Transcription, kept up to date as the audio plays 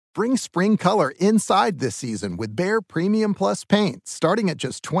Bring spring color inside this season with Behr Premium Plus paint, starting at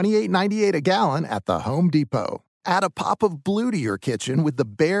just $28.98 a gallon at the Home Depot. Add a pop of blue to your kitchen with the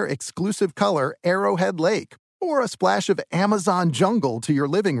Behr exclusive color Arrowhead Lake, or a splash of Amazon Jungle to your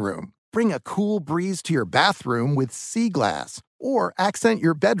living room. Bring a cool breeze to your bathroom with Sea Glass, or accent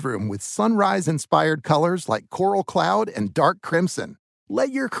your bedroom with sunrise-inspired colors like Coral Cloud and Dark Crimson.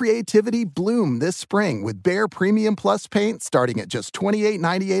 Let your creativity bloom this spring with Behr Premium Plus paint starting at just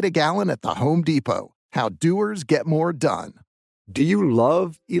 $28.98 a gallon at the Home Depot. How doers get more done. Do you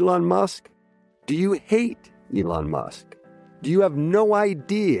love Elon Musk? Do you hate Elon Musk? Do you have no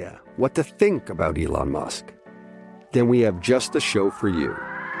idea what to think about Elon Musk? Then we have just the show for you.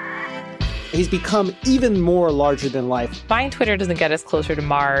 He's become even more larger than life. Buying Twitter doesn't get us closer to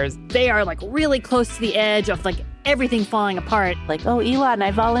Mars. They are like really close to the edge of like everything falling apart. Like, oh, Elon,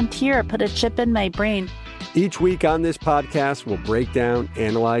 I volunteer, put a chip in my brain. Each week on this podcast, we'll break down,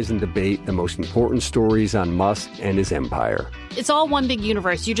 analyze, and debate the most important stories on Musk and his empire. It's all one big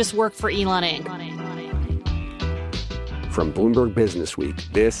universe. You just work for Elon Inc. From Bloomberg Business Week,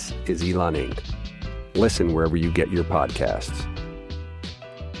 this is Elon Inc. Listen wherever you get your podcasts.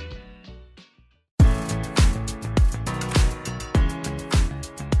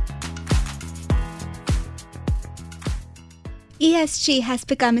 ESG has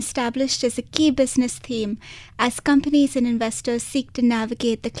become established as a key business theme as companies and investors seek to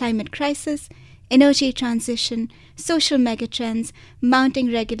navigate the climate crisis, energy transition, social megatrends,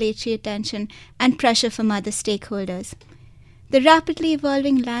 mounting regulatory attention, and pressure from other stakeholders. The rapidly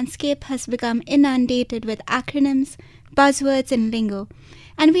evolving landscape has become inundated with acronyms, buzzwords, and lingo,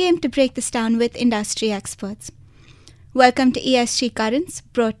 and we aim to break this down with industry experts. Welcome to ESG Currents,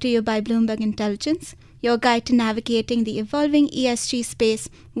 brought to you by Bloomberg Intelligence, your guide to navigating the evolving ESG space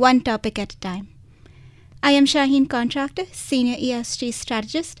one topic at a time. I am Shaheen Contractor, Senior ESG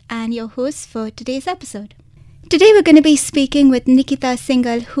Strategist, and your host for today's episode. Today we're going to be speaking with Nikita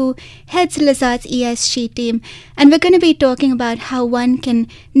Singhal, who heads Lazard's ESG team, and we're going to be talking about how one can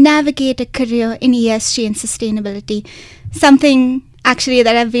navigate a career in ESG and sustainability, something actually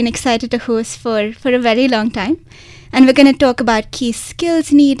that I've been excited to host for a very long time. And we're going to talk about key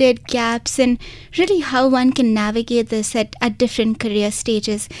skills needed, gaps, and really how one can navigate this at different career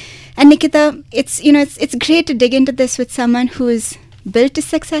stages. And Nikita, it's great to dig into this with someone who's built a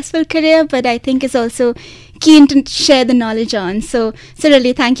successful career, but I think is also keen to share the knowledge on. So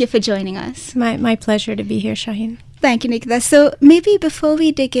really, thank you for joining us. My pleasure to be here, Shaheen. Thank you, Nikita. So maybe before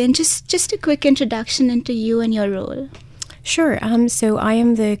we dig in, just a quick introduction into you and your role. Sure. So I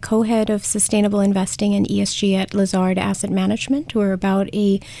am the co-head of sustainable investing and ESG at Lazard Asset Management. We're about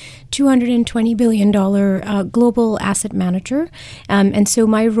a $220 billion global asset manager. And so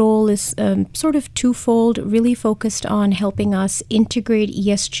my role is sort of twofold, really focused on helping us integrate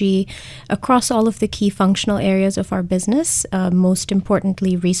ESG across all of the key functional areas of our business, most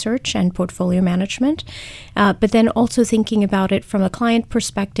importantly, research and portfolio management, but then also thinking about it from a client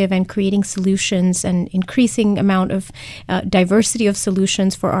perspective and creating solutions and increasing amount of diversity of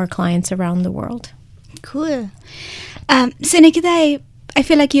solutions for our clients around the world. Cool. So Nikita, I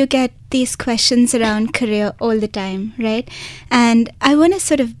feel like you get these questions around career all the time, right? And I want to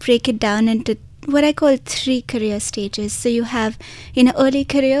sort of break it down into what I call 3 career stages. So you have, early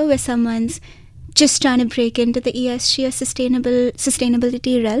career where someone's just trying to break into the ESG or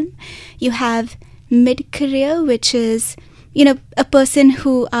sustainability realm. You have mid-career, which is a person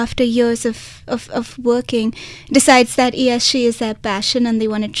who, after years of working, decides that ESG is their passion and they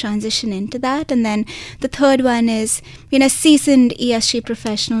want to transition into that. And then the third one is, seasoned ESG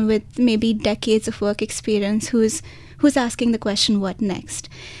professional with maybe decades of work experience who's asking the question, what next?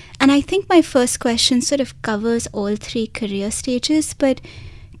 And I think my first question sort of covers all 3 career stages, but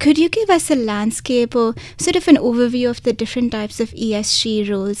could you give us a landscape or sort of an overview of the different types of ESG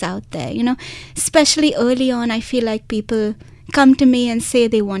roles out there? Especially early on, I feel like people come to me and say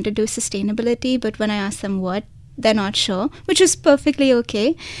they want to do sustainability, but when I ask them what, they're not sure, which is perfectly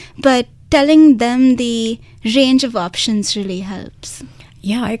okay. But telling them the range of options really helps.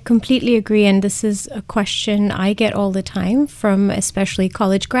 Yeah, I completely agree. And this is a question I get all the time from especially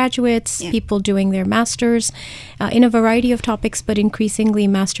college graduates, people doing their masters in a variety of topics, but increasingly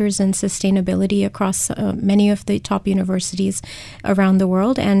masters in sustainability across many of the top universities around the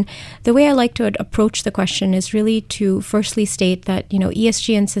world. And the way I like to approach the question is really to firstly state that,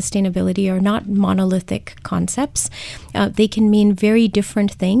 ESG and sustainability are not monolithic concepts. They can mean very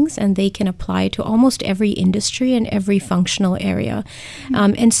different things, and they can apply to almost every industry and every functional area.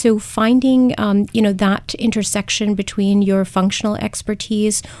 And so finding, that intersection between your functional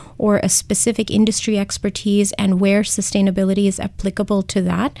expertise or a specific industry expertise and where sustainability is applicable to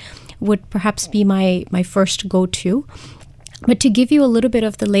that would perhaps be my first go-to. But to give you a little bit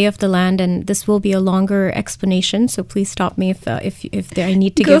of the lay of the land, and this will be a longer explanation, so please stop me if I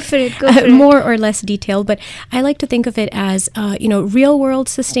need to give more or less detail. But I like to think of it as real world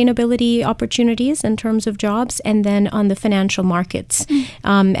sustainability opportunities in terms of jobs, and then on the financial markets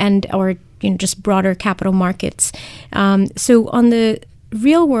or just broader capital markets. So on the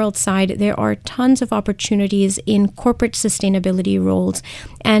real world side, there are tons of opportunities in corporate sustainability roles.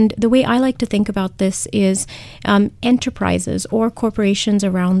 And the way I like to think about this is enterprises or corporations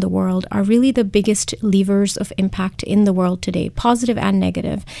around the world are really the biggest levers of impact in the world today, positive and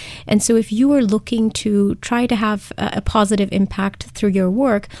negative. And so if you are looking to try to have a positive impact through your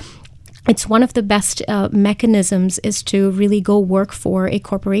work, it's one of the best mechanisms is to really go work for a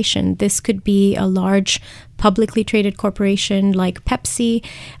corporation. This could be a large publicly traded corporation like Pepsi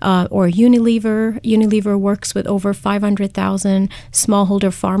or Unilever. Unilever works with over 500,000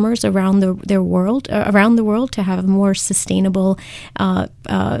 smallholder farmers around the world to have a more sustainable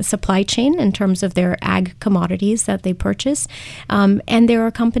supply chain in terms of their ag commodities that they purchase. And there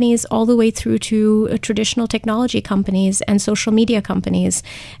are companies all the way through to traditional technology companies and social media companies.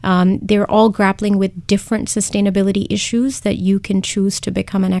 They're all grappling with different sustainability issues that you can choose to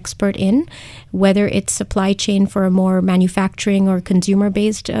become an expert in, whether it's supply chain for a more manufacturing or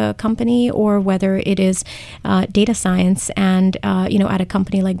consumer-based company, or whether it is data science and at a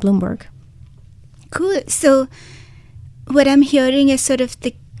company like Bloomberg. Cool. So what I'm hearing is sort of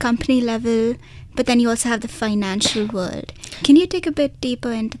the company level, but then you also have the financial world. Can you dig a bit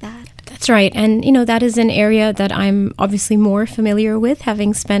deeper into that? That's right. And, that is an area that I'm obviously more familiar with,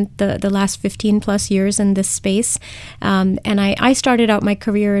 having spent the last 15 plus years in this space. And I started out my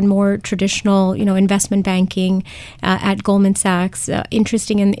career in more traditional, investment banking at Goldman Sachs,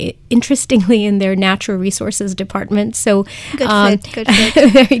 interestingly in their natural resources department. So good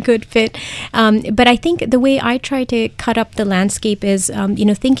fit. Very good fit. But I think the way I try to cut up the landscape is,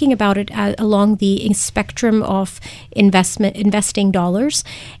 thinking about it along the spectrum of investing dollars.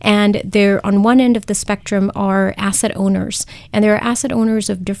 And there, on one end of the spectrum, are asset owners, and there are asset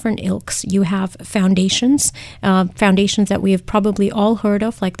owners of different ilks. You have foundations that we have probably all heard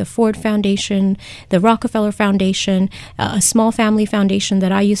of, like the Ford Foundation, the Rockefeller Foundation, a small family foundation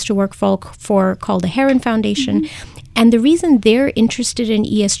that I used to work for called the Heron Foundation. Mm-hmm. And the reason they're interested in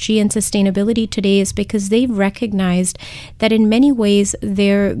ESG and sustainability today is because they've recognized that in many ways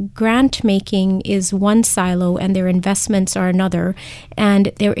their grant making is one silo and their investments are another.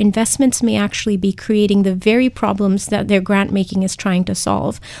 And their investments may actually be creating the very problems that their grant making is trying to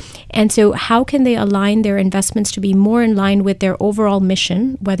solve. And so how can they align their investments to be more in line with their overall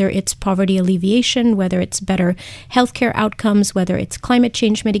mission, whether it's poverty alleviation, whether it's better healthcare outcomes, whether it's climate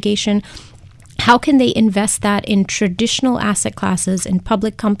change mitigation? How can they invest that in traditional asset classes, in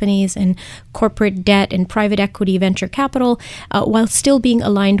public companies, in corporate debt, in private equity, venture capital, while still being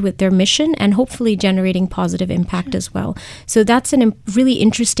aligned with their mission and hopefully generating positive impact as well? So that's a really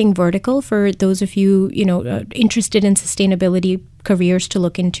interesting vertical for those of you, interested in sustainability careers to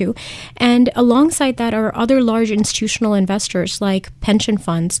look into. And alongside that are other large institutional investors like pension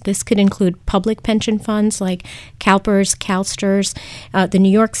funds. This could include public pension funds like CalPERS, CalSTRS, the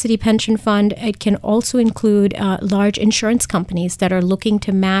New York City Pension Fund. It can also include large insurance companies that are looking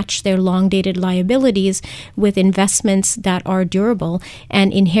to match their long-dated liabilities with investments that are durable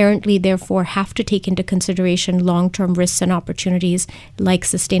and inherently therefore have to take into consideration long-term risks and opportunities like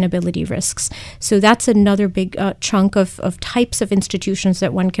sustainability risks. So that's another big chunk of types of institutions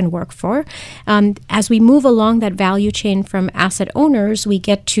that one can work for. As we move along that value chain from asset owners, we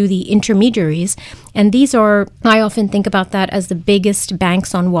get to the intermediaries. And these are, I often think about that as the biggest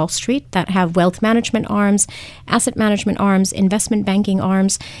banks on Wall Street that have wealth management arms, asset management arms, investment banking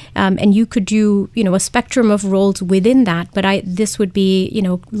arms. And you could do, a spectrum of roles within that. But this would be,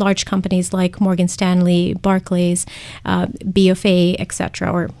 large companies like Morgan Stanley, Barclays, BofA, etc.,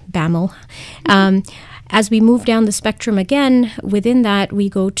 or BAML. As we move down the spectrum again, within that, we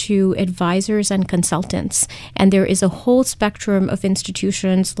go to advisors and consultants. And there is a whole spectrum of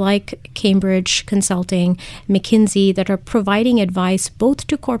institutions like Cambridge Consulting, McKinsey, that are providing advice both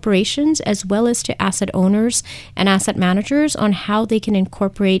to corporations as well as to asset owners and asset managers on how they can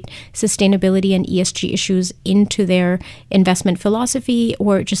incorporate sustainability and ESG issues into their investment philosophy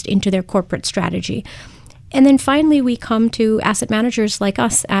or just into their corporate strategy. And then finally, we come to asset managers like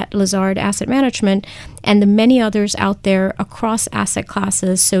us at Lazard Asset Management and the many others out there across asset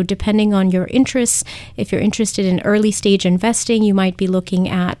classes. So depending on your interests, if you're interested in early stage investing, you might be looking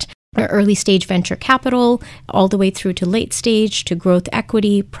at early stage venture capital, all the way through to late stage, to growth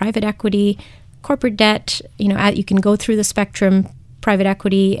equity, private equity, corporate debt. You can go through the spectrum, private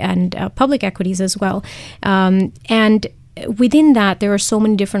equity and public equities as well. And within that, there are so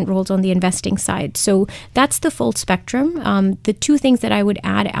many different roles on the investing side. So that's the full spectrum. The two things that I would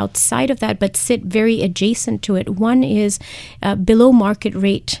add outside of that, but sit very adjacent to it, one is below market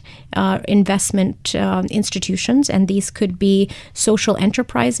rate investment institutions, and these could be social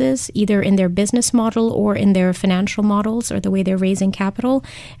enterprises, either in their business model or in their financial models or the way they're raising capital,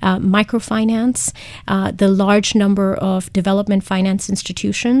 microfinance, the large number of development finance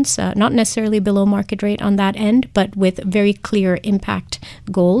institutions, not necessarily below market rate on that end, but with very clear impact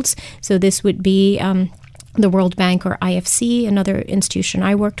goals. So this would be the World Bank or IFC, another institution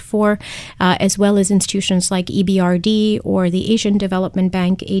I worked for, as well as institutions like EBRD or the Asian Development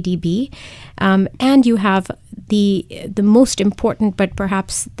Bank, ADB. And you have the most important, but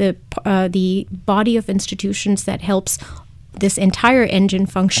perhaps the body of institutions that helps this entire engine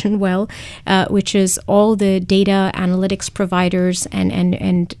function well, which is all the data analytics providers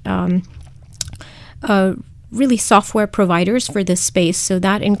and really software providers for this space. So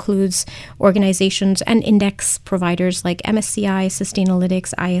that includes organizations and index providers like MSCI,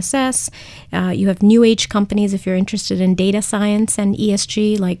 Sustainalytics, ISS. You have new age companies if you're interested in data science and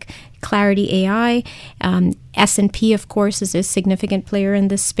ESG like Clarity AI. S&P, of course, is a significant player in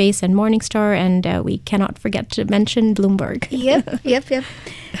this space, and Morningstar, and we cannot forget to mention Bloomberg.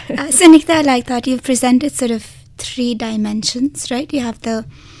 Yep. So Nikita, I like that you've presented sort of three dimensions, right? You have the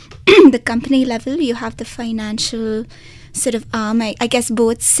company level, you have the financial sort of arm. I guess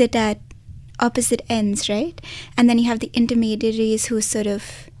both sit at opposite ends, right? And then you have the intermediaries who sort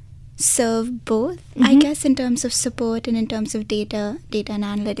of serve both, I guess, in terms of support and in terms of data and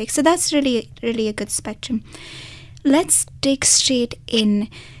analytics. So that's really a good spectrum. Let's dig straight in.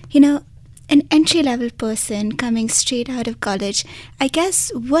 An entry-level person coming straight out of college, I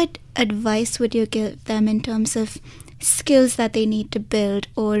guess, what advice would you give them in terms of skills that they need to build,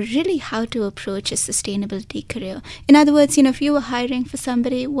 or really how to approach a sustainability career? In other words, if you were hiring for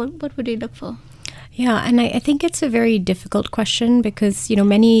somebody, what would you look for? Yeah, and I think it's a very difficult question because,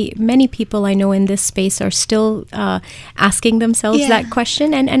 many people I know in this space are still asking themselves that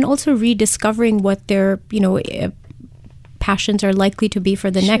question and also rediscovering what their, passions are likely to be for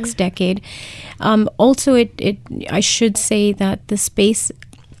the next decade. Also, I should say that the space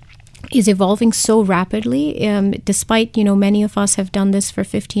is evolving so rapidly, despite, many of us have done this for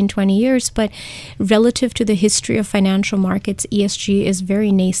 15, 20 years, but relative to the history of financial markets, ESG is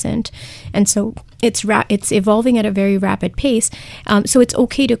very nascent. And so it's evolving at a very rapid pace. So it's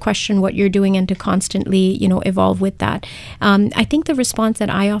okay to question what you're doing and to constantly, evolve with that. I think the response that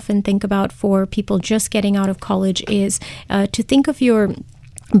I often think about for people just getting out of college is to think of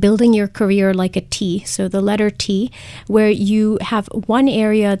building your career like a T, so the letter T, where you have one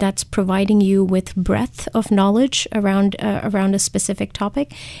area that's providing you with breadth of knowledge around a specific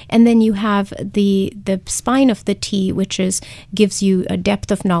topic, and then you have the spine of the T, which gives you a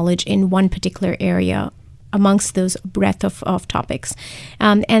depth of knowledge in one particular area amongst those breadth of topics.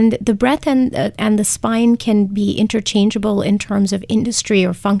 And the breadth and the spine can be interchangeable in terms of industry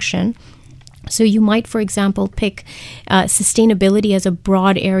or function. So you might, for example, pick sustainability as a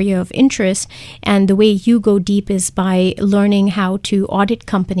broad area of interest, and the way you go deep is by learning how to audit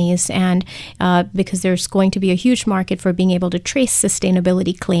companies, and because there's going to be a huge market for being able to trace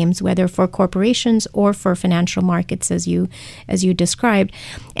sustainability claims, whether for corporations or for financial markets, as you described.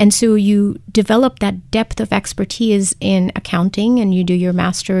 And so you develop that depth of expertise in accounting, and you do your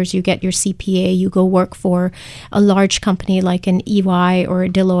master's, you get your CPA, you go work for a large company like an EY or a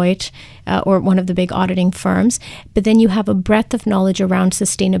Deloitte, or one of the big auditing firms, but then you have a breadth of knowledge around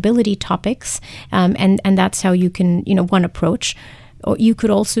sustainability topics, and that's how you can, one approach. Or you could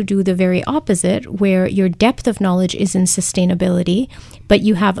also do the very opposite, where your depth of knowledge is in sustainability, but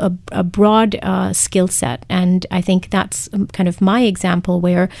you have a broad skill set. And I think that's kind of my example,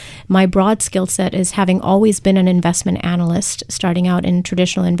 where my broad skill set is having always been an investment analyst, starting out in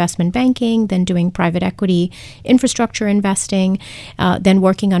traditional investment banking, then doing private equity infrastructure investing, then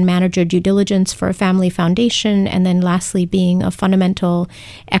working on manager due diligence for a family foundation, and then lastly being a fundamental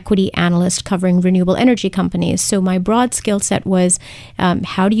equity analyst covering renewable energy companies. So my broad skill set was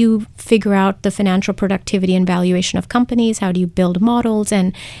how do you figure out the financial productivity and valuation of companies? How do you build models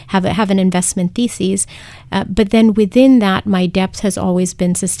and have an investment thesis? But then within that, my depth has always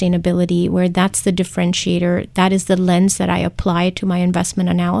been sustainability, where that's the differentiator. That is the lens that I apply to my investment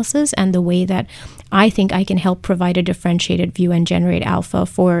analysis and the way that I think I can help provide a differentiated view and generate alpha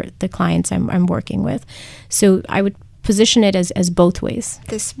for the clients I'm working with. So I would position it as both ways.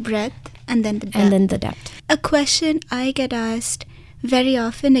 This breadth and then the depth. And then the depth. A question I get asked very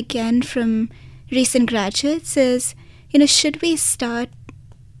often, again from recent graduates, is, should we start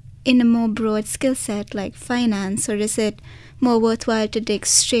in a more broad skill set like finance, or is it more worthwhile to dig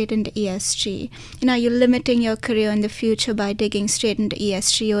straight into ESG? Are you limiting your career in the future by digging straight into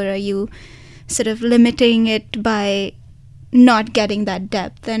ESG, or are you sort of limiting it by not getting that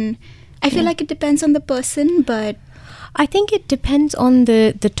depth? And I feel like it depends on the person, but I think it depends on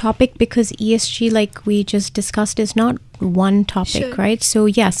the topic, because ESG, like we just discussed, is not one topic, Sure. right? So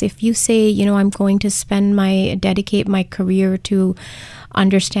yes, if you say, I'm going to dedicate my career to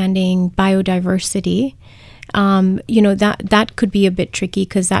understanding biodiversity, that could be a bit tricky,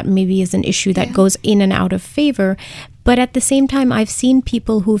 because that maybe is an issue that goes in and out of favor. But at the same time, I've seen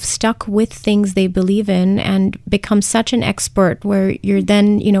people who've stuck with things they believe in and become such an expert where you're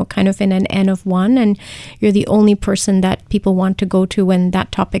then, kind of in an N of one, and you're the only person that people want to go to when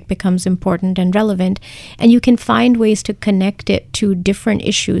that topic becomes important and relevant. And you can find ways to connect it to different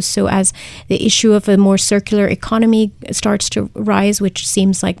issues. So as the issue of a more circular economy starts to rise, which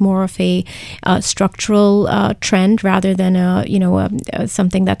seems like more of a structural trend rather than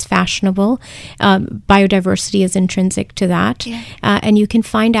something that's fashionable, biodiversity is intrinsic to that. And you can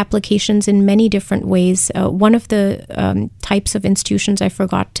find applications in many different ways. One of the types of institutions I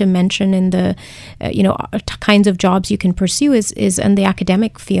forgot to mention in the kinds of jobs you can pursue is in the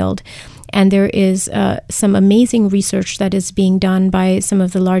academic field. And there is some amazing research that is being done by some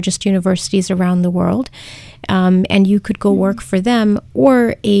of the largest universities around the world. And you could go work for them,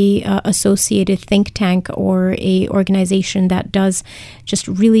 or a associated think tank, or a organization that does just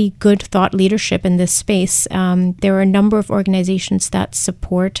really good thought leadership in this space. There are a number of organizations that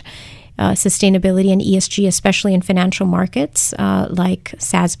support sustainability and ESG, especially in financial markets, like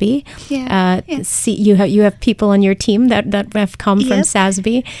SASB. You have people on your team that have come from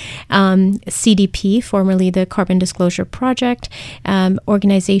SASB, CDP, formerly the Carbon Disclosure Project,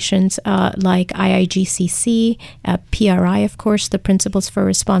 organizations like IIGCC, PRI, of course, the Principles for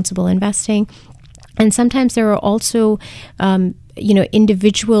Responsible Investing. And sometimes there are also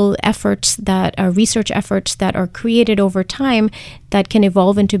individual efforts that are research efforts that are created over time that can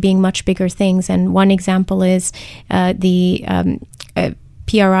evolve into being much bigger things. And one example is the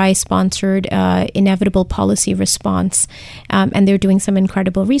PRI-sponsored Inevitable Policy Response, and they're doing some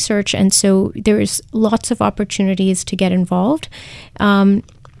incredible research. And so there's lots of opportunities to get involved.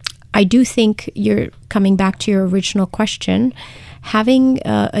 I do think, you're coming back to your original question, having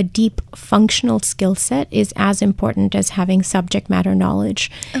a deep functional skill set is as important as having subject matter knowledge.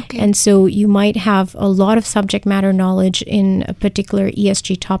 Okay. And so you might have a lot of subject matter knowledge in a particular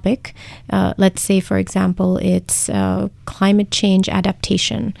ESG topic. Let's say, for example, it's climate change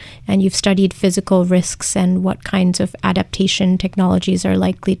adaptation, and you've studied physical risks and what kinds of adaptation technologies are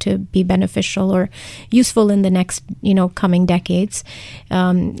likely to be beneficial or useful in the next, coming decades.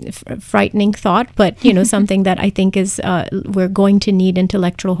 Frightening thought, but, something that I think is we're going to need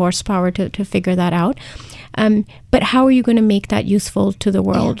intellectual horsepower to figure that out. But how are you going to make that useful to the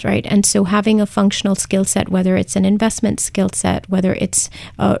world, right? And so having a functional skill set, whether it's an investment skill set, whether it's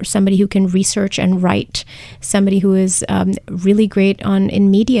somebody who can research and write, somebody who is really great in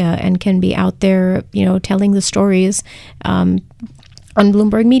media and can be out there, telling the stories on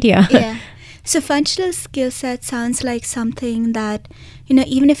Bloomberg Media. Yeah. So functional skill set sounds like something that,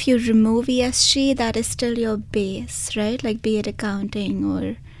 even if you remove ESG, that is still your base, right? Like, be it accounting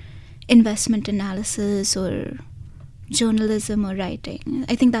or investment analysis or journalism or writing.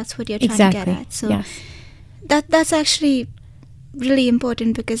 I think that's what you're trying to get at. So yes. That's actually really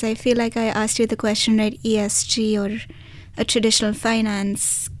important, because I feel like I asked you the question, right? ESG or a traditional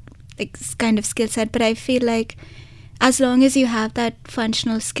finance kind of skill set, but I feel like as long as you have that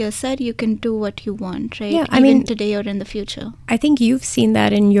functional skill set, you can do what you want, right? Yeah, Even today or in the future. I think you've seen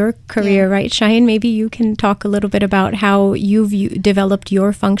that in your career, right, Shaheen? Maybe you can talk a little bit about how you've developed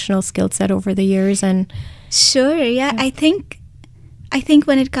your functional skill set over the years. And Sure, yeah. I think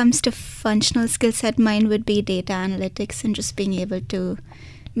when it comes to functional skill set, mine would be data analytics and just being able to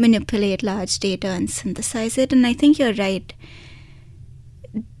manipulate large data and synthesize it. And I think you're right.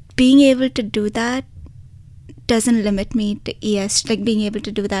 Being able to do that doesn't limit me to ESG, like being able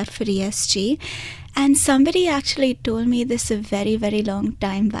to do that for ESG. And somebody actually told me this a very, very long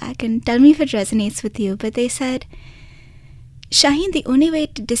time back, and tell me if it resonates with you, but they said, Shaheen, the only way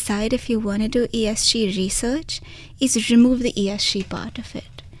to decide if you want to do ESG research is remove the ESG part of it.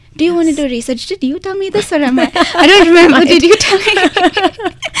 Do you want to do research? Did you tell me this or am I? I don't remember. Did you tell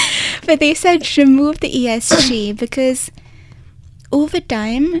me? But they said remove the ESG because over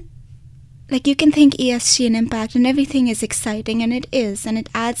time, like you can think ESG and impact and everything is exciting, and it is, and it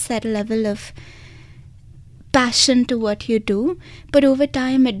adds that level of passion to what you do. But over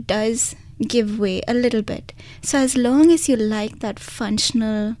time, it does give way a little bit. So as long as you like that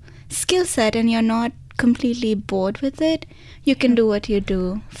functional skill set and you're not completely bored with it, you can do what you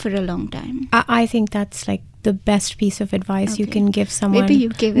do for a long time. I think that's like the best piece of advice you can give someone. Maybe you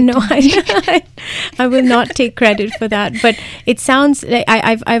give it. No, I will not take credit for that. But it sounds like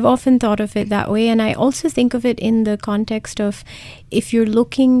I've often thought of it that way, and I also think of it in the context of if you're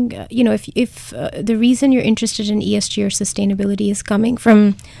looking, if the reason you're interested in ESG or sustainability is coming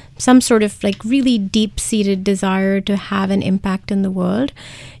from some sort of like really deep-seated desire to have an impact in the world,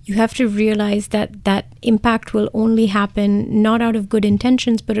 you have to realize that that impact will only happen not out of good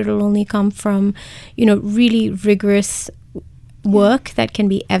intentions, but it'll only come from, really rigorous work that can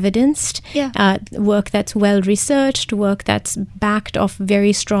be evidenced, work that's well researched, work that's backed off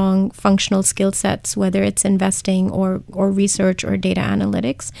very strong functional skill sets, whether it's investing or research or data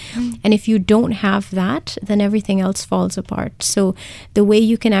analytics. And if you don't have that, then everything else falls apart. So the way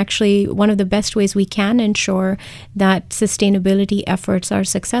you can actually, one of the best ways we can ensure that sustainability efforts are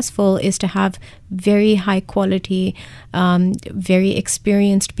successful is to have very high quality, very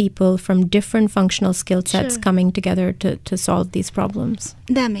experienced people from different functional skill sets coming together to solve these problems.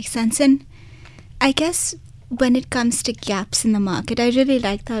 That makes sense. And I guess when it comes to gaps in the market, I really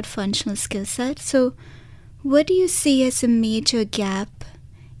like that functional skill set. So what do you see as a major gap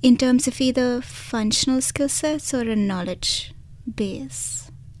in terms of either functional skill sets or a knowledge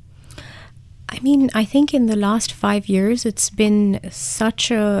base? I mean, I think in the last 5 years, it's been such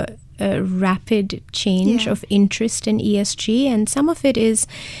a rapid change of interest in ESG, and some of it is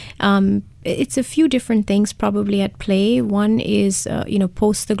it's a few different things probably at play. One is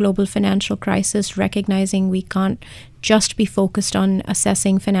post the global financial crisis, recognizing we can't just be focused on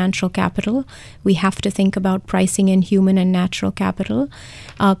assessing financial capital. We have to think about pricing in human and natural capital.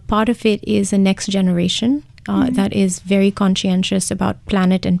 Part of it is a next generation that is very conscientious about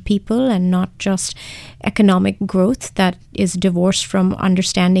planet and people, and not just economic growth that is divorced from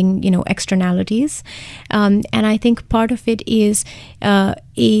understanding, externalities. And I think part of it is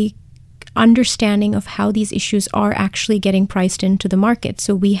a understanding of how these issues are actually getting priced into the market.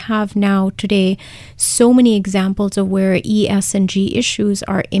 So we have now today so many examples of where ESG issues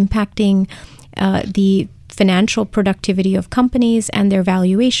are impacting the financial productivity of companies and their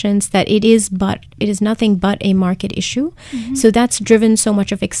valuations, that it is nothing but a market issue. So that's driven so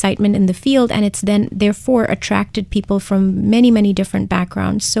much of excitement in the field, and it's then therefore attracted people from many, many different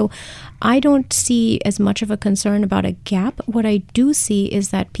backgrounds. So I don't see as much of a concern about a gap. What I do see is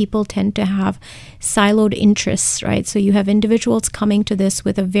that people tend to have siloed interests, right? So you have individuals coming to this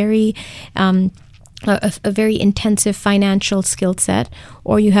with a very intensive financial skill set,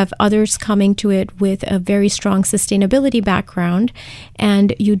 or you have others coming to it with a very strong sustainability background,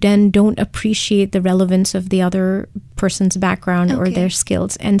 and you then don't appreciate the relevance of the other person's background or their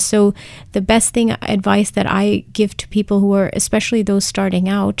skills. And so the best advice that I give to people who are, especially those starting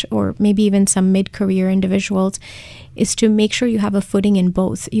out, or maybe even some mid-career individuals, is to make sure you have a footing in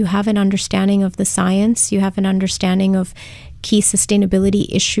both. You have an understanding of the science, you have an understanding of key sustainability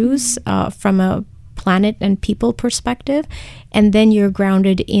issues from a planet and people perspective, and then you're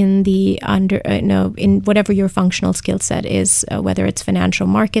grounded in the in whatever your functional skill set is, whether it's financial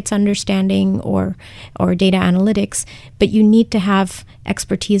markets understanding or data analytics. But you need to have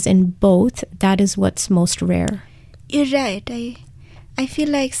expertise in both. That is what's most rare. You're right. I feel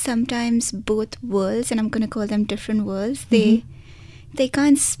like sometimes both worlds, and I'm going to call them different worlds, they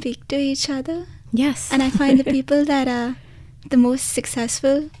can't speak to each other. Yes. And I find the people that are the most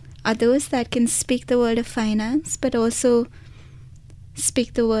successful are those that can speak the world of finance, but also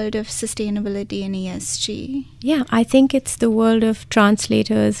speak the world of sustainability and ESG. Yeah, I think it's the world of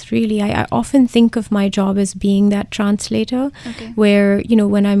translators, really. I often think of my job as being that translator, where,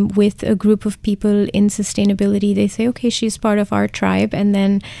 when I'm with a group of people in sustainability, they say, okay, she's part of our tribe. And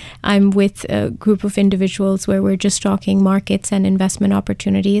then I'm with a group of individuals where we're just talking markets and investment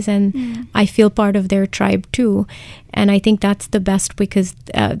opportunities, and I feel part of their tribe too. And I think that's the best, because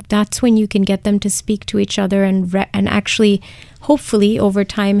that's when you can get them to speak to each other and actually, hopefully, hopefully over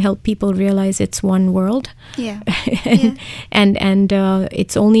time help people realize it's one world. Yeah. and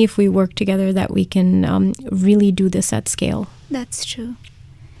it's only if we work together that we can really do this at scale. That's true.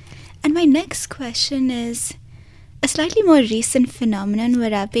 And my next question is a slightly more recent phenomenon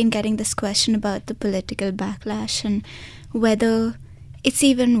where I've been getting this question about the political backlash and whether it's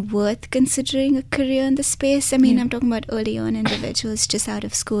even worth considering a career in the space. I mean, I'm talking about early on individuals just out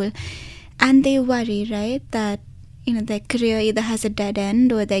of school. And they worry, right, that, their career either has a dead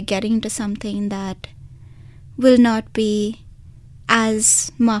end or they're getting into something that will not be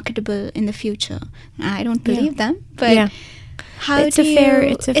as marketable in the future. I don't believe them, but it's a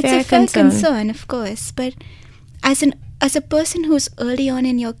fair concern, of course. But as a person who's early on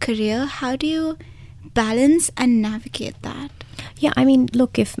in your career, how do you balance and navigate that? Yeah, I mean,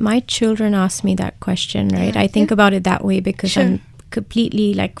 look, if my children ask me that question, right, I think about it that way because I'm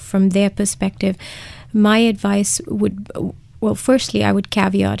completely from their perspective. My advice would, firstly, I would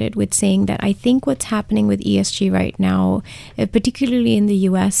caveat it with saying that I think what's happening with ESG right now, particularly in the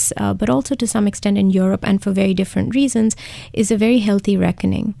US, but also to some extent in Europe and for very different reasons, is a very healthy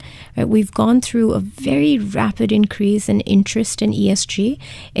reckoning. Right? We've gone through a very rapid increase in interest in ESG.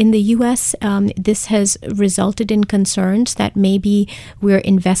 In the US, this has resulted in concerns that maybe we're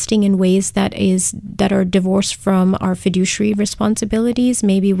investing in ways that are divorced from our fiduciary responsibilities.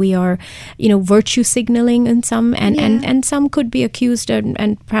 Maybe we are, virtue signaling in some, and some could be accused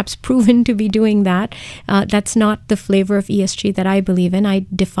and perhaps proven to be doing that. That's not the flavor of ESG that I believe in. I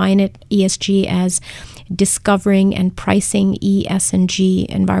define ESG as discovering and pricing ESG,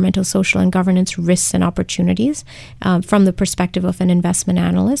 environmental, social, and governance risks and opportunities from the perspective of an investment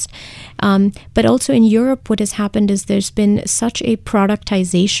analyst. But also in Europe, what has happened is there's been such a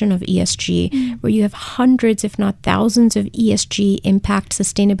productization of ESG where you have hundreds, if not thousands, of ESG impact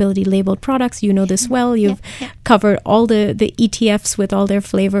sustainability labeled products. You know this well. You've covered all the ETFs with all their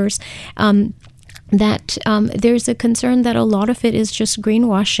flavors. That there's a concern that a lot of it is just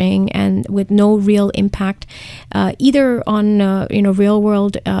greenwashing and with no real impact, either on real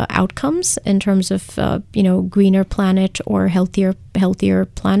world outcomes in terms of greener planet or healthier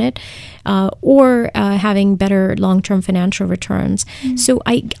planet, or having better long-term financial returns. So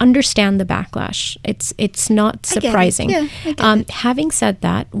I understand the backlash. It's not surprising. I get it. Having said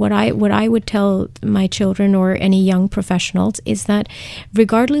that, what I would tell my children or any young professionals is that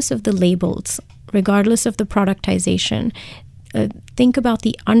regardless of the labels, regardless of the productization, think about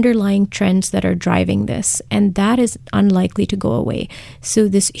the underlying trends that are driving this, and that is unlikely to go away. So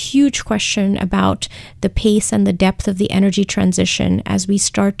this huge question about the pace and the depth of the energy transition as we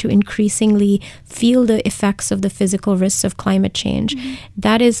start to increasingly feel the effects of the physical risks of climate change,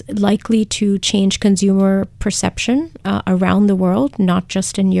 that is likely to change consumer perception around the world, not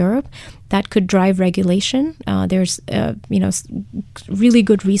just in Europe. That could drive regulation. There's, really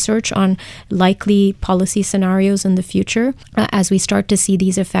good research on likely policy scenarios in the future as we start to see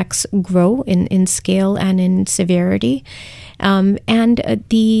these effects grow in scale and in severity.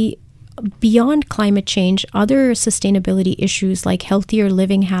 Beyond climate change, other sustainability issues like healthier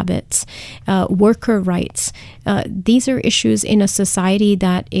living habits, worker rights, these are issues in a society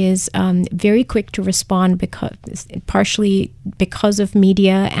that is very quick to respond partially because of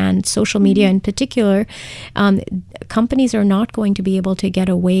media and social media in particular. Companies are not going to be able to get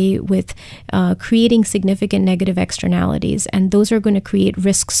away with creating significant negative externalities, and those are going to create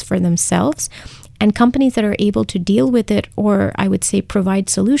risks for themselves. And companies that are able to deal with it, or I would say provide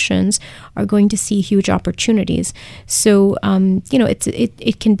solutions, are going to see huge opportunities. So,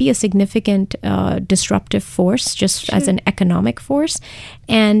 it can be a significant disruptive force just as an economic force.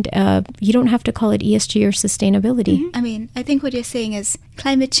 And you don't have to call it ESG or sustainability. I mean, I think what you're saying is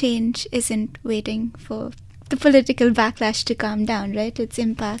climate change isn't waiting for the political backlash to calm down, right? Its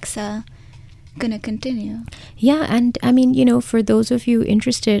impacts are going to continue. Yeah, and I mean, for those of you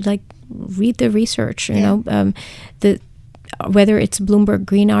interested, read the research, whether it's Bloomberg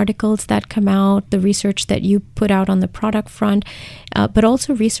Green articles that come out, the research that you put out on the product front, but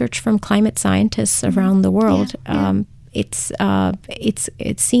also research from climate scientists around the world.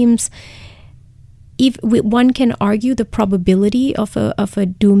 It seems one can argue the probability of a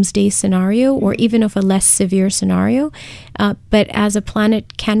doomsday scenario or even of a less severe scenario, but as a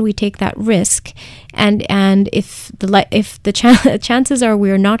planet, can we take that risk? And if the chances are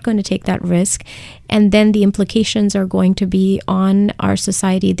we are not going to take that risk, and then the implications are going to be on our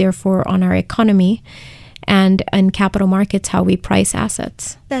society, therefore on our economy, and capital markets, how we price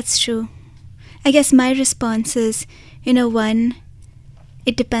assets. That's true. I guess my response is, one,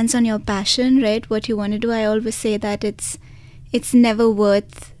 it depends on your passion, right? What you want to do. I always say that it's never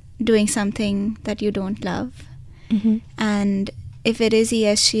worth doing something that you don't love. And if it is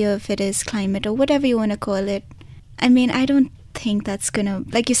ESG or if it is climate or whatever you want to call it, I mean, I don't think that's gonna,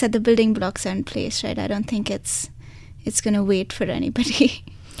 like you said, the building blocks are in place, right? I don't think it's gonna wait for anybody.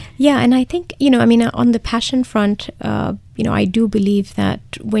 Yeah, and I think, on the passion front, I do believe that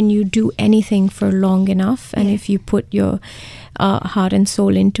when you do anything for long enough, and if you put your heart and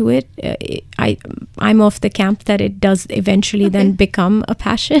soul into it, I'm of the camp that it does eventually then become a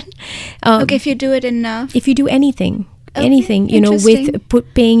passion. If you do it enough. If you do anything,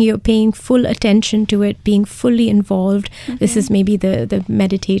 with paying full attention to it, being fully involved. This is maybe the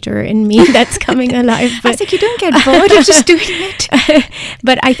meditator in me that's coming alive. But I was like, you don't get bored of just doing it.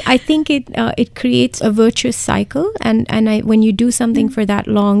 But I think it creates a virtuous cycle, and when you do something for that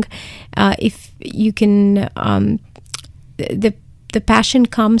long, if you can, the passion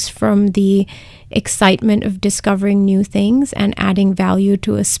comes from the excitement of discovering new things and adding value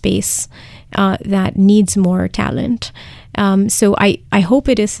to a space that needs more talent. So I hope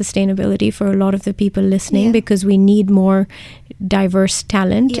it is sustainability for a lot of the people listening, because we need more diverse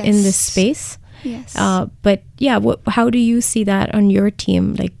talent in this space. Yes. But yeah, how do you see that on your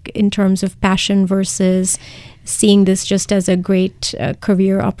team, like in terms of passion versus seeing this just as a great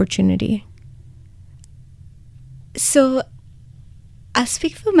career opportunity? So I'll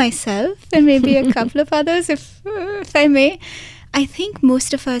speak for myself and maybe a couple of others, if I may. I think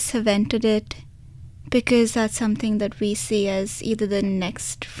most of us have entered it because that's something that we see as either the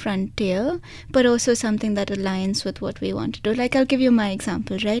next frontier, but also something that aligns with what we want to do. Like, I'll give you my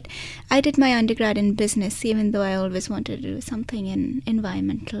example, right? I did my undergrad in business, even though I always wanted to do something in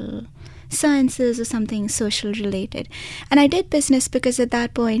environmental sciences or something social related. And I did business because at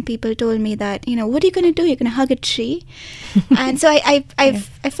that point people told me that, what are you going to do? You're going to hug a tree? And so I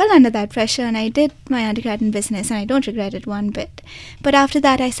fell under that pressure, and I did my undergrad in business, and I don't regret it one bit. But after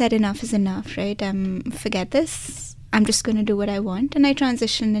that I said enough is enough, right? Forget this. I'm just going to do what I want. And I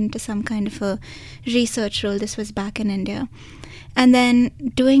transitioned into some kind of a research role. This was back in India. And then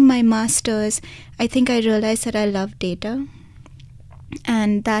doing my master's, I think I realized that I love data.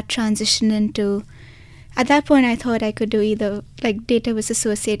 And that transitioned into, at that point I thought I could do either, like data was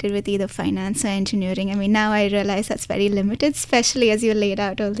associated with either finance or engineering. I mean, now I realize that's very limited, especially as you laid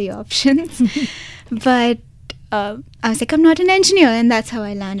out all the options. But I was like, I'm not an engineer, and that's how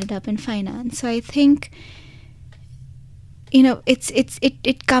I landed up in finance. So I think,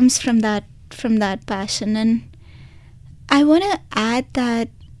 it comes from that passion. And I want to add that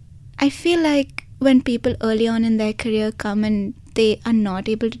I feel like when people early on in their career come and they are not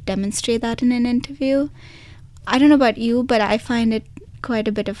able to demonstrate that in an interview, I don't know about you, but I find it quite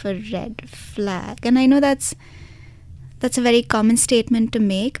a bit of a red flag. And I know that's a very common statement to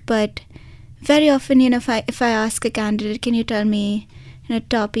make, but very often, if I ask a candidate, can you tell me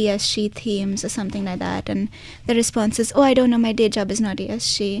top ESG themes or something like that, and the response is, I don't know, my day job is not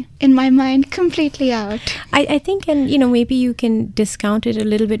ESG. In my mind, completely out. I think, and maybe you can discount it a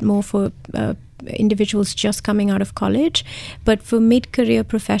little bit more for individuals just coming out of college, but for mid-career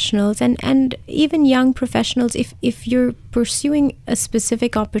professionals and even young professionals, if you're pursuing a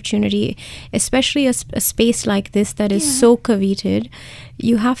specific opportunity, especially a space like this that is so coveted,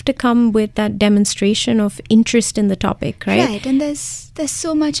 you have to come with that demonstration of interest in the topic, right? Right, and there's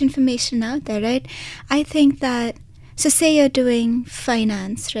so much information out there, right? I think that, so say you're doing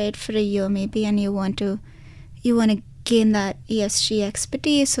finance, right, for a year maybe, and you want to gain that ESG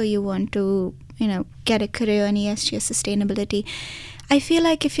expertise, or you want to get a career in ESG or sustainability. I feel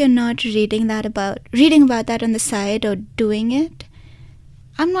like if you're not reading about that on the side or doing it,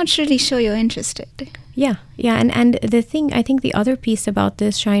 I'm not really sure you're interested. Yeah. And the thing, I think the other piece about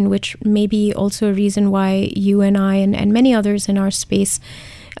this, Shine, which may be also a reason why you and I and many others in our space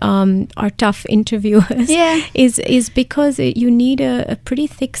are tough interviewers, is because you need a pretty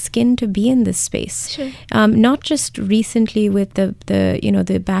thick skin to be in this space. Sure. Not just recently with the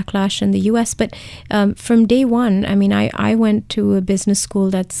backlash in the US, but from day one. I mean, I went to a business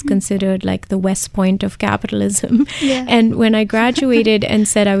school that's considered like the West Point of capitalism. Yeah. And when I graduated and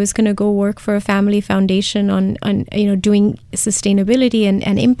said I was going to go work for a family foundation on doing sustainability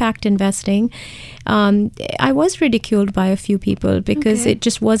and impact investing, I was ridiculed by a few people because it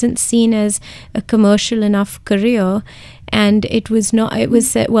just wasn't seen as a commercial enough career. And it was not, it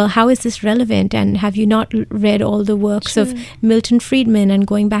was, well, how is this relevant? And have you not read all the works of Milton Friedman and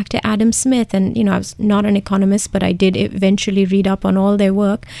going back to Adam Smith? And, I was not an economist, but I did eventually read up on all their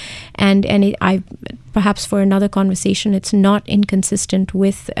work. And I perhaps for another conversation, it's not inconsistent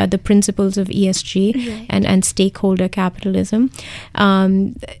with the principles of ESG and stakeholder capitalism.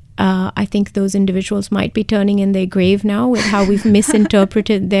 I think those individuals might be turning in their grave now with how we've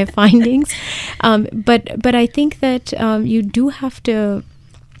misinterpreted their findings. But I think that you do have to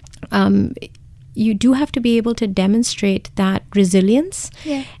be able to demonstrate that resilience,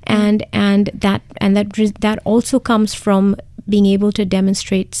 and that also comes from being able to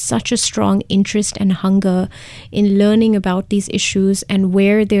demonstrate such a strong interest and hunger in learning about these issues and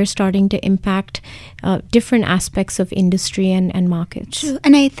where they're starting to impact different aspects of industry and markets. True.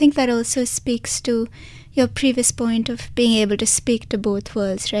 And I think that also speaks to your previous point of being able to speak to both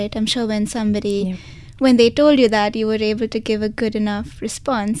worlds, right? I'm sure when they told you that, you were able to give a good enough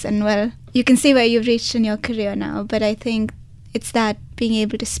response, and well, you can see where you've reached in your career now. But I think it's that being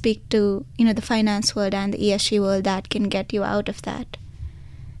able to speak to, the finance world and the ESG world that can get you out of that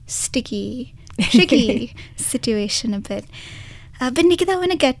sticky, tricky situation a bit. But Nikita, I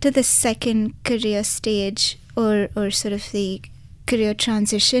want to get to the second career stage or sort of the career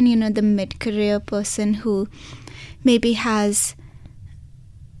transition, the mid-career person who maybe has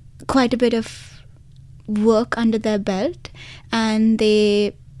quite a bit of work under their belt, and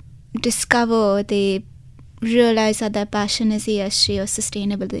they realize that their passion is ESG or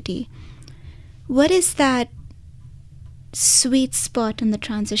sustainability. What is that sweet spot in the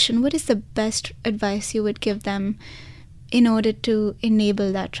transition? What is the best advice you would give them in order to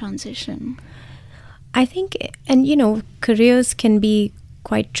enable that transition? I think, and careers can be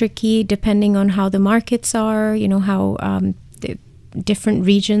quite tricky depending on how the markets are, how the different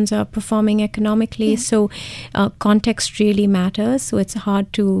regions are performing economically. So context really matters. So it's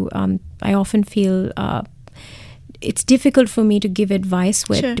hard to, I often feel it's difficult for me to give advice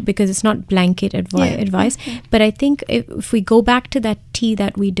because it's not blanket advice. Okay. But I think if we go back to that T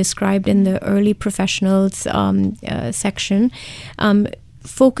that we described in the early professionals section,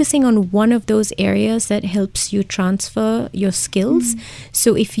 focusing on one of those areas that helps you transfer your skills.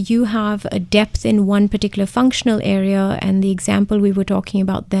 So if you have a depth in one particular functional area, and the example we were talking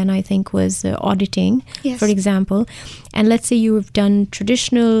about then, I think, was auditing, for example, and let's say you have done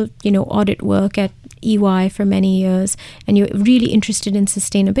traditional, audit work at EY for many years, and you're really interested in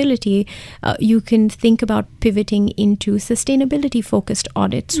sustainability, you can think about pivoting into sustainability-focused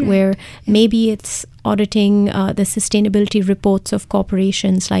audits, where maybe it's auditing the sustainability reports of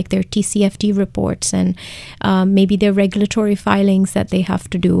corporations, like their TCFD reports, and maybe their regulatory filings that they have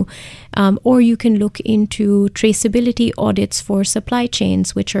to do. Or you can look into traceability audits for supply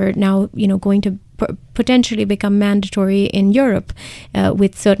chains, which are now, going to potentially become mandatory in Europe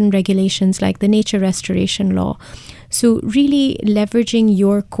with certain regulations like the nature restoration law. So really leveraging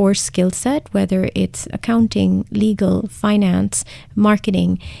your core skill set, whether it's accounting, legal, finance,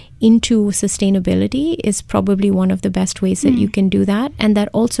 marketing, into sustainability is probably one of the best ways that you can do that. And that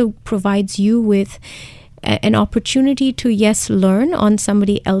also provides you with an opportunity to, learn on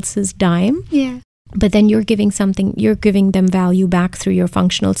somebody else's dime. But then you're giving them value back through your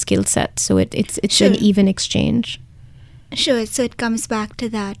functional skill set. So it's an even exchange. Sure. So it comes back to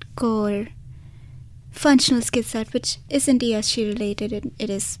that core functional skill set, which isn't ESG related. It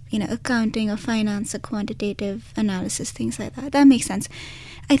is, accounting or finance or quantitative analysis, things like that. That makes sense.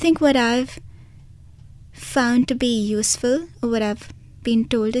 I think what I've found to be useful, or what I've been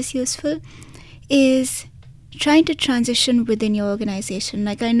told is useful, is trying to transition within your organization.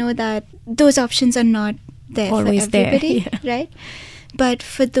 Like, I know that those options are not there always for everybody, right? But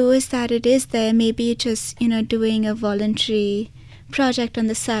for those that it is there, maybe just, doing a voluntary project on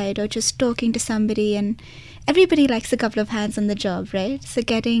the side, or just talking to somebody, and everybody likes a couple of hands on the job, right? So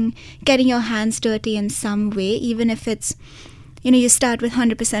getting your hands dirty in some way, even if it's, you start with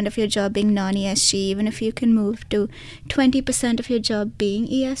 100% of your job being non-ESG, even if you can move to 20% of your job being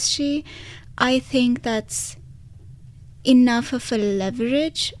ESG, I think that's enough of a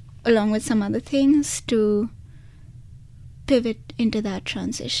leverage, along with some other things, to pivot into that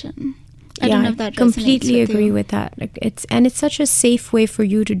transition. I don't know if that completely agree with that. It's such a safe way for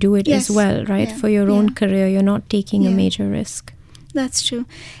you to do it as well, right? For your own career, you're not taking a major risk. That's true.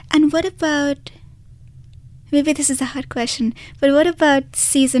 And what about, maybe this is a hard question, but what about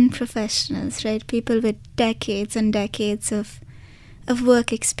seasoned professionals, right? People with decades and decades of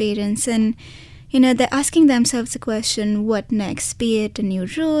work experience, and they're asking themselves the question, what next? Be it a new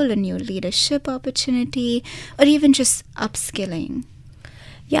role, a new leadership opportunity, or even just upskilling.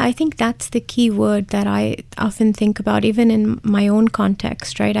 Yeah, I think that's the key word that I often think about, even in my own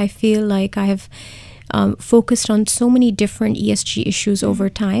context, right? I feel like I have focused on so many different ESG issues over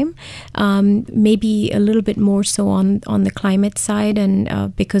time, maybe a little bit more so on the climate side,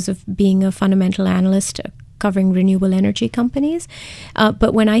 and because of being a fundamental analyst covering renewable energy companies.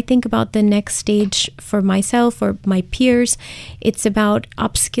 But when I think about the next stage for myself or my peers, it's about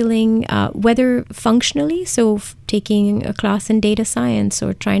upskilling, whether functionally, so taking a class in data science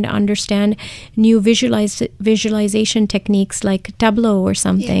or trying to understand new visualization techniques like Tableau or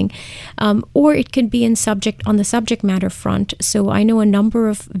something. Or it could be on the subject matter front. So I know a number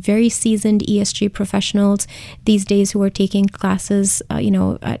of very seasoned ESG professionals these days who are taking classes,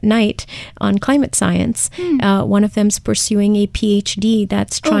 at night on climate science. One of them's pursuing a PhD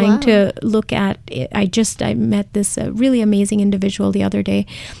that's trying to look at it. I met this really amazing individual the other day,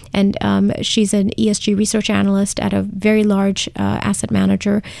 and she's an ESG research analyst at a very large asset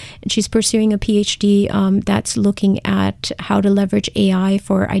manager, and she's pursuing a PhD that's looking at how to leverage AI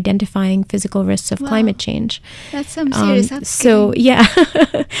for identifying physical risks of climate change. That's some serious upskilling. So yeah,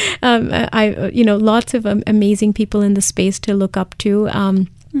 lots of amazing people in the space to look up to.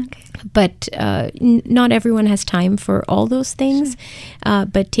 But not everyone has time for all those things.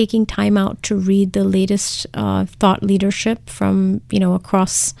 But taking time out to read the latest thought leadership from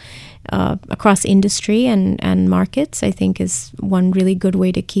across industry and markets, I think, is one really good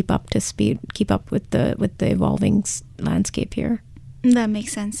way to keep up to speed, keep up with the evolving landscape here. That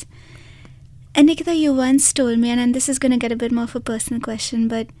makes sense. And Nikita, you once told me, and this is going to get a bit more of a personal question,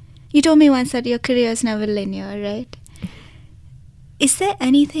 but you told me once that your career is never linear, right? Is there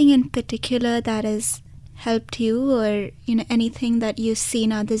anything in particular that has helped you, or anything that you've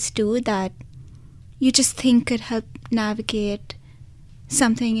seen others do that you just think could help navigate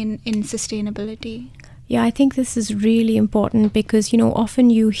something in sustainability? Yeah, I think this is really important because, often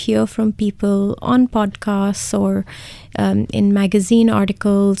you hear from people on podcasts or in magazine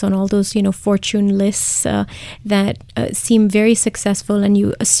articles on all those, Fortune lists that seem very successful, and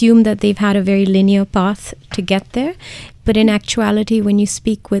you assume that they've had a very linear path to get there. But in actuality, when you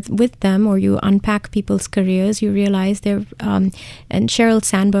speak with them or you unpack people's careers, you realize they're, and Sheryl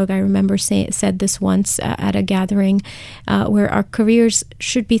Sandberg, I remember said this once at a gathering, where our careers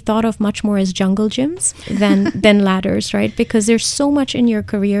should be thought of much more as jungle gyms than ladders, right? Because there's so much in your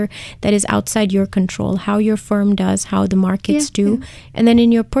career that is outside your control, how your firm does, how the markets do. Yeah. And then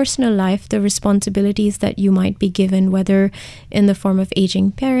in your personal life, the responsibilities that you might be given, whether in the form of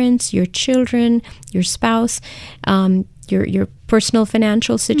aging parents, your children, your spouse, your personal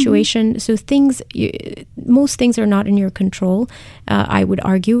financial situation. So most things are not in your control. I would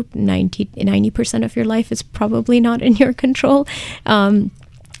argue 90% of your life is probably not in your control.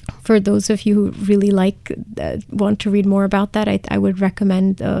 For those of you who really want to read more about that, I would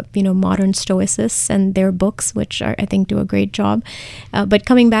recommend modern stoicists and their books, which I think do a great job. But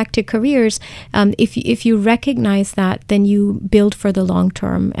coming back to careers, if you recognize that, then you build for the long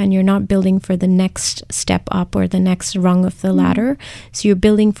term, and you're not building for the next step up or the next rung of the ladder. So you're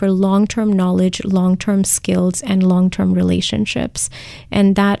building for long-term knowledge, long-term skills, and long-term relationships,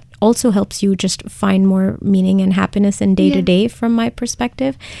 and that also helps you just find more meaning and happiness in day-to-day from my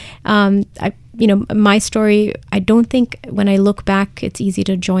perspective. My story, I don't think when I look back, it's easy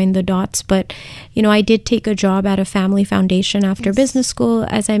to join the dots, but, I did take a job at a family foundation after business school,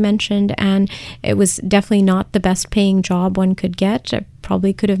 as I mentioned, and it was definitely not the best paying job one could get. I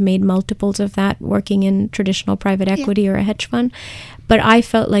probably could have made multiples of that working in traditional private equity or a hedge fund. But I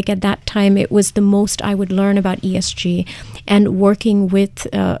felt like at that time it was the most I would learn about ESG, and working with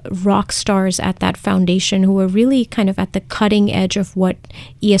rock stars at that foundation who were really kind of at the cutting edge of what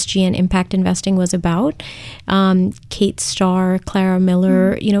ESG and impact investing was about. Kate Starr, Clara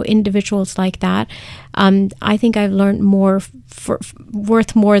Miller, individuals like that. I think I've learned more,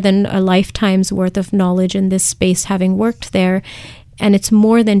 worth more than a lifetime's worth of knowledge in this space, having worked there. And it's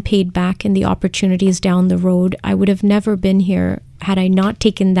more than paid back in the opportunities down the road. I would have never been here had I not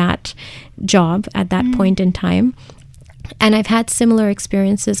taken that job at that point in time. And I've had similar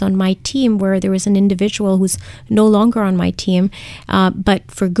experiences on my team where there was an individual who's no longer on my team, but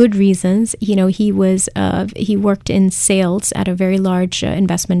for good reasons. He worked in sales at a very large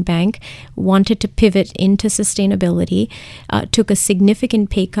investment bank, wanted to pivot into sustainability, took a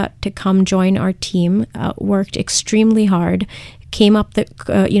significant pay cut to come join our team, worked extremely hard, came up the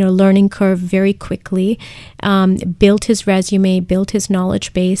learning curve very quickly, built his resume, built his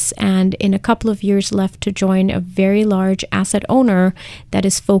knowledge base, and in a couple of years left to join a very large asset owner that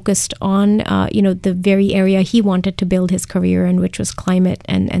is focused on the very area he wanted to build his career in, which was climate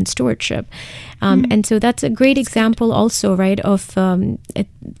and stewardship. And so that's a great example also, right, of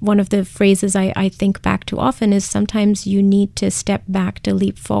one of the phrases I think back to often is sometimes you need to step back to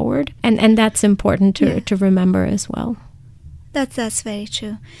leap forward. And that's important to remember as well. That's very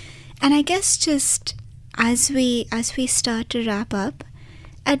true. And I guess just as we start to wrap up,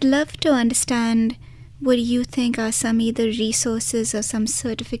 I'd love to understand what do you think are some either resources or some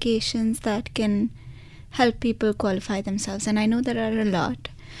certifications that can help people qualify themselves? And I know there are a lot.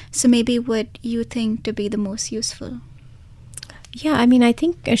 So maybe what you think to be the most useful? Yeah, I mean, I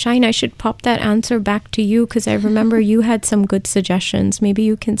think, Shine, I should pop that answer back to you because I remember you had some good suggestions. Maybe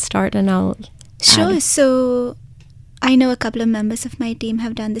you can start and I'll Sure. add. So I know a couple of members of my team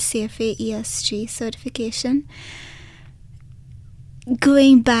have done the CFA ESG certification.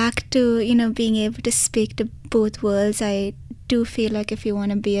 Going back to, being able to speak to both worlds, I do feel like if you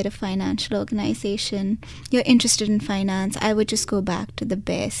want to be at a financial organization, you're interested in finance, I would just go back to the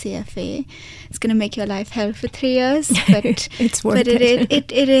bare CFA. It's going to make your life hell for 3 years, but It's worth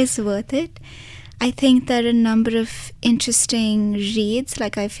it is worth it. I think there are a number of interesting reads.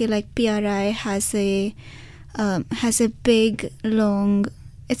 Like I feel like PRI has a big, long.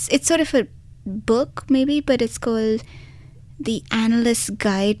 It's sort of a book maybe, but it's called The Analyst's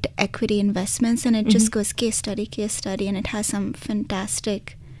Guide to Equity Investments, and it just goes case study, and it has some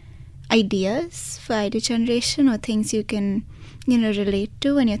fantastic ideas for idea generation or things you can, relate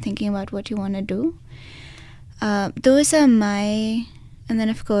to when you're thinking about what you want to do. Those are my, and then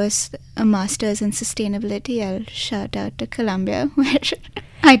of course a master's in sustainability. I'll shout out to Columbia where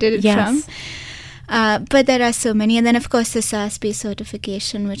I did it from. But there are so many. And then, of course, the SASB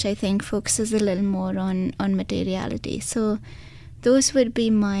certification, which I think focuses a little more on materiality. So those would be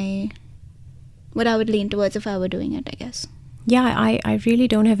what I would lean towards if I were doing it, I guess. Yeah, I really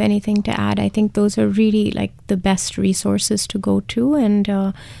don't have anything to add. I think those are really like the best resources to go to,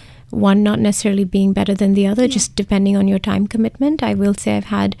 and one not necessarily being better than the other, just depending on your time commitment. I will say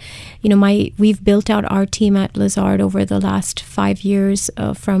I've had, we've built out our team at Lazard over the last 5 years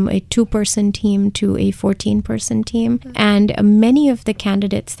from a 2-person team to a 14-person team. And many of the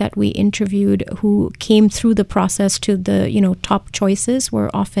candidates that we interviewed who came through the process to the, top choices were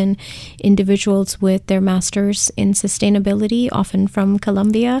often individuals with their masters in sustainability, often from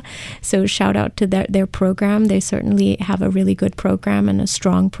Columbia. So shout out to their program. They certainly have a really good program and a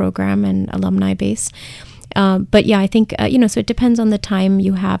strong program and alumni base. But yeah, I think, so it depends on the time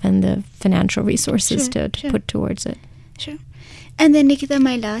you have and the financial resources to put towards it. Sure. And then, Nikita,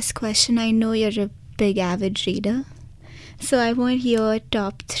 my last question. I know you're a big avid reader. So I want your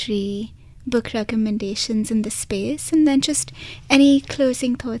top 3 book recommendations in the space, and then just any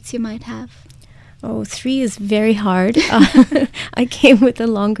closing thoughts you might have. Oh, 3 is very hard. I came with a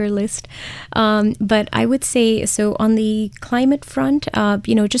longer list. But I would say, so on the climate front,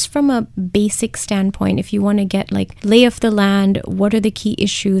 just from a basic standpoint, if you want to get like lay of the land, what are the key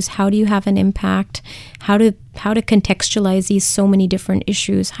issues? How do you have an impact? How to contextualize these so many different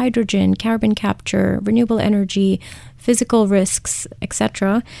issues, hydrogen, carbon capture, renewable energy, physical risks,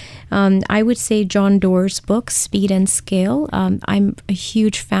 etc. I would say John Doerr's book, Speed and Scale. I'm a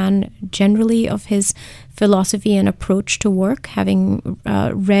huge fan generally of his philosophy and approach to work, having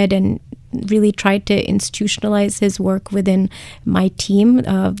read and really tried to institutionalize his work within my team,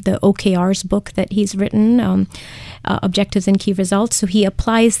 the OKR's book that he's written, Objectives and Key Results. So he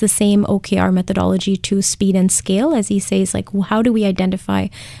applies the same OKR methodology to speed and scale, as he says, like, well, how do we identify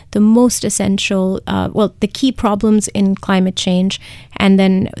the most essential, the key problems in climate change, and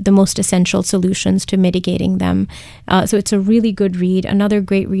then the most essential solutions to mitigating them. So it's a really good read. Another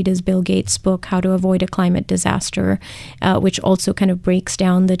great read is Bill Gates' book, How to Avoid a Climate Disaster, which also kind of breaks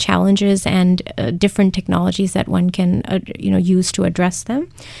down the challenges and different technologies that one can use to address them.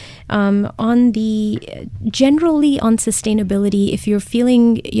 Generally on sustainability, if you're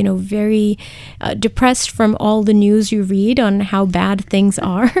feeling very depressed from all the news you read on how bad things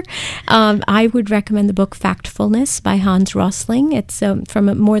are, I would recommend the book Factfulness by Hans Rosling. It's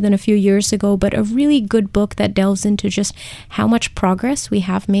from more than a few years ago, but a really good book that delves into just how much progress we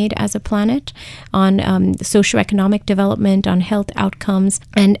have made as a planet on socioeconomic development, on health outcomes,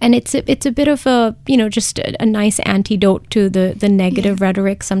 and it's a bit of a just a nice antidote to the negative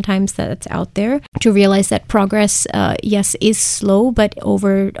rhetoric sometimes that's out there, to realize that progress, yes, is slow, but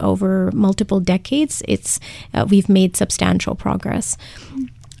over multiple decades, we've made substantial progress.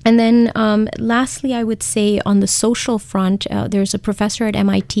 And then lastly, I would say on the social front, there's a professor at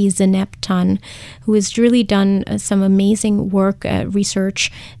MIT, Zeynep Tun, who has really done some amazing work,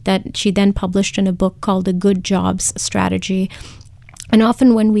 research that she then published in a book called The Good Jobs Strategy. And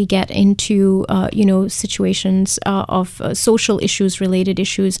often when we get into, situations of social issues, related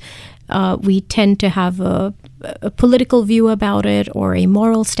issues, we tend to have a political view about it or a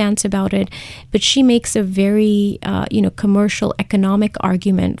moral stance about it. But she makes a very, commercial economic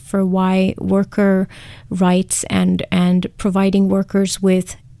argument for why worker rights and providing workers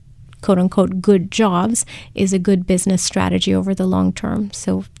with quote unquote good jobs is a good business strategy over the long term.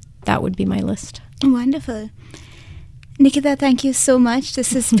 So that would be my list. Wonderful. Nikita, thank you so much.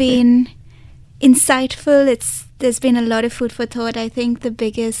 This has been insightful. There's been a lot of food for thought. I think the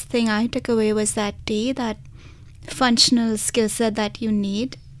biggest thing I took away was that functional skill set that you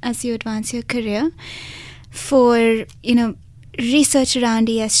need as you advance your career. For, research around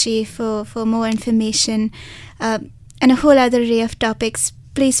ESG, for more information, and a whole other array of topics,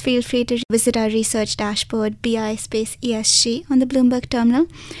 please feel free to visit our research dashboard, BI space ESG, on the Bloomberg terminal.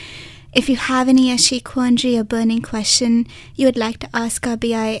 If you have an ESG quandary or burning question you would like to ask our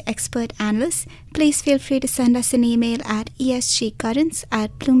BI expert analysts, please feel free to send us an email at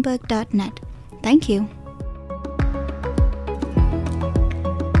esgcurrents@bloomberg.net. Thank you.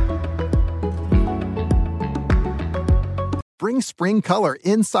 Bring spring color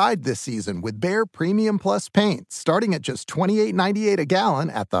inside this season with Behr Premium Plus paint, starting at just $28.98 a gallon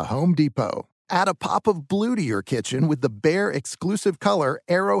at the Home Depot. Add a pop of blue to your kitchen with the Behr exclusive color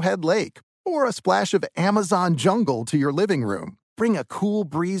Arrowhead Lake, or a splash of Amazon Jungle to your living room. Bring a cool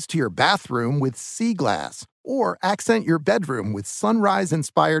breeze to your bathroom with Sea Glass, or accent your bedroom with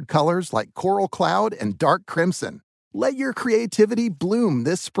sunrise-inspired colors like Coral Cloud and Dark Crimson. Let your creativity bloom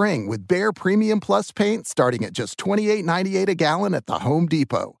this spring with Behr Premium Plus paint, starting at just $28.98 a gallon at the Home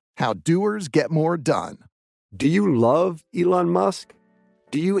Depot. How doers get more done. Do you love Elon Musk?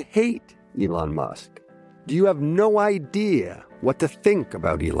 Do you hate Elon Musk? Do you have no idea what to think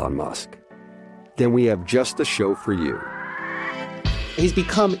about Elon Musk? Then we have just the show for you. He's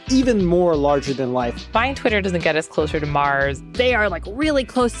become even more larger than life. Buying Twitter doesn't get us closer to Mars. They are really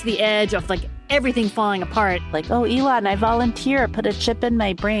close to the edge of everything falling apart. Oh, Elon, I volunteer. Put a chip in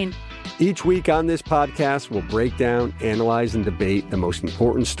my brain. Each week on this podcast, we'll break down, analyze, and debate the most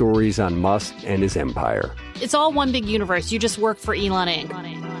important stories on Musk and his empire. It's all one big universe. You just work for Elon Inc.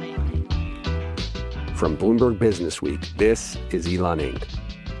 From Bloomberg Businessweek, this is Elon Inc.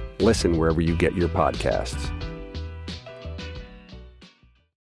 Listen wherever you get your podcasts.